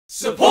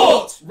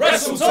Support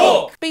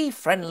WrestleTalk! Be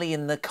friendly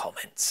in the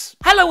comments.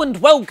 Hello and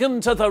welcome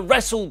to the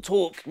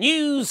WrestleTalk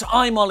News.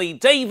 I'm Ollie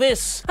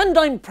Davis, and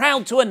I'm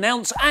proud to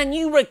announce our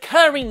new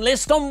recurring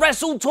list on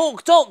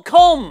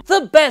WrestleTalk.com,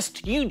 the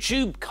best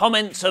YouTube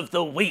comments of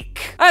the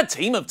week. Our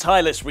team of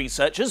tireless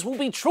researchers will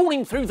be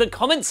trawling through the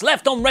comments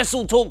left on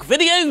WrestleTalk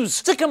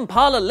videos to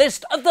compile a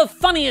list of the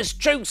funniest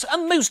jokes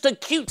and most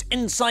acute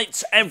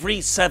insights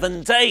every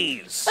 7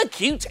 days.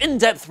 Acute,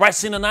 in-depth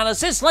wrestling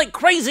analysis like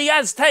Crazy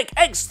Aztec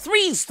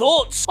X3's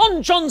thoughts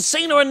on John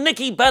Cena and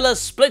Nikki Bella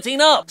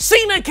splitting up.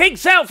 Cena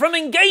kicks out from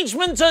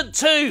engagement at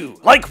 2.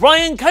 Like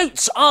Ryan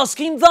Coates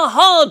asking the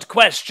hard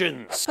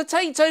questions.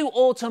 Potato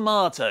or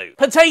tomato?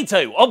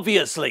 Potato,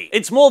 obviously.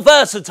 It's more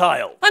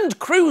versatile. And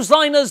cruise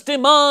liners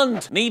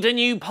demand. Need a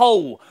new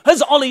poll.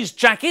 Has Ollie's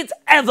jacket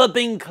ever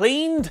been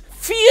cleaned?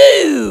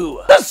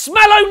 Phew! The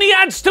smell only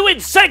adds to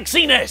its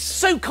sexiness!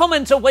 So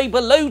comment away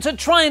below to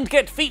try and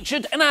get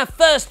featured in our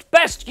first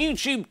Best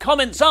YouTube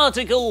Comments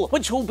article,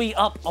 which will be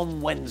up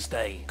on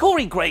Wednesday.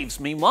 Corey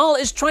Graves, meanwhile,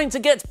 is trying to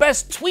get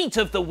Best Tweet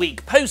of the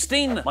Week,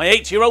 posting, "My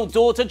 8-year-old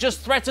daughter just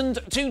threatened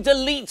to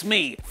delete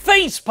me.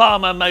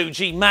 Facepalm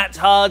emoji, Matt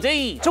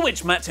Hardy." To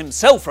which Matt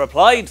himself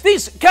replied,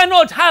 "This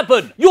cannot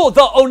happen. You're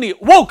the only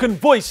woken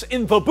voice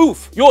in the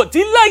booth. Your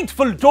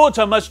delightful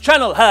daughter must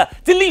channel her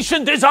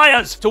deletion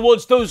desires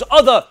towards those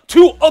other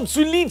 2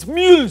 obsolete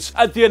mules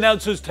at the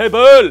announcer's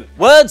table."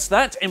 Words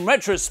that, in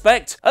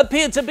retrospect,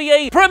 appear to be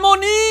a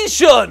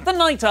premonition. The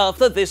night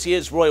after this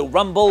year's Royal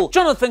Rumble,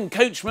 Jonathan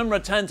Coachman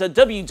returned to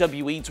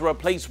WWE to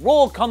replace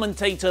Raw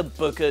commentator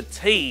Booker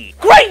T.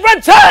 Great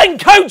return,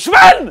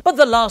 Coachman! But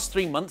the last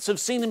 3 months have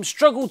seen him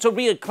struggle to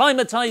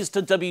reacclimatize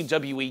to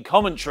WWE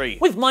commentary,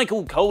 with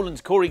Michael Cole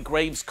and Corey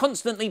Graves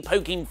constantly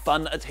poking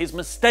fun at his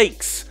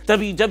mistakes.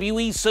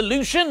 WWE's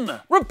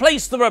solution?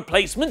 Replace the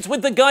replacement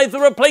with the guy the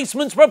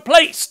replacement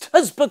replaced,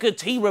 as Booker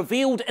T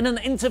revealed in an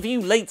interview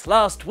late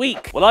last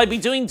week. "Will I be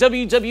doing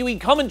WWE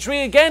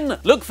commentary again?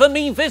 Look for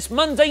me this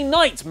Monday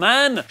night,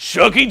 man.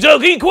 Shucky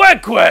ducky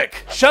quack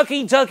quack.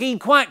 Shucky ducky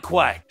quack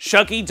quack.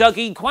 Shucky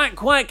ducky quack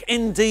quack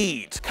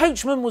indeed."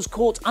 Coachman was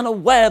caught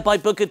unaware by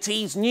Booker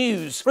T's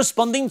news,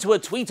 responding to a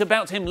tweet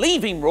about him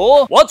leaving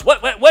Raw. "What?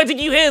 Where did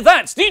you hear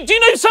that? Do you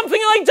know something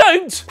I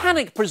don't?"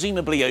 Panic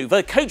presumably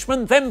over,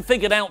 Coachman then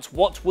figured out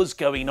what was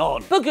going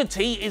on. Booker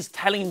T is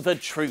telling the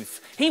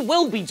truth. He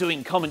will be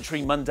doing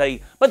commentary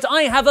Monday, but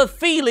I have a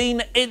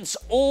feeling it's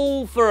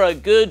all for a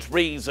good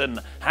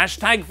reason.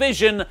 Hashtag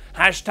vision,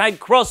 hashtag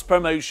cross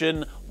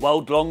promotion,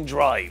 World Long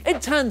Drive.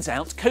 It turns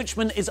out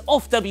Coachman is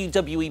off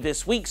WWE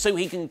this week so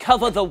he can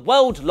cover the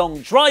World Long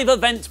Drive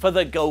event for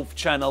the Golf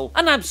Channel,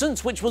 an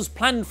absence which was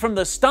planned from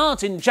the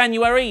start in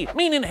January,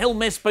 meaning he'll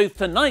miss both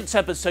tonight's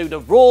episode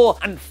of Raw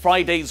and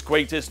Friday's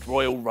greatest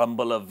Royal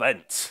Rumble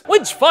event.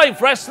 Which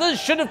 5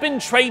 wrestlers should have been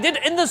traded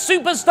in the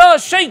Superstar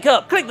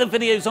Shakeup? Click the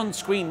videos on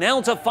screen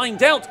now to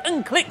find out,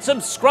 and click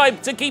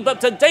subscribe to keep up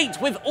to date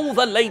with all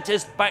the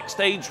latest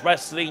backstage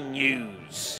wrestling news.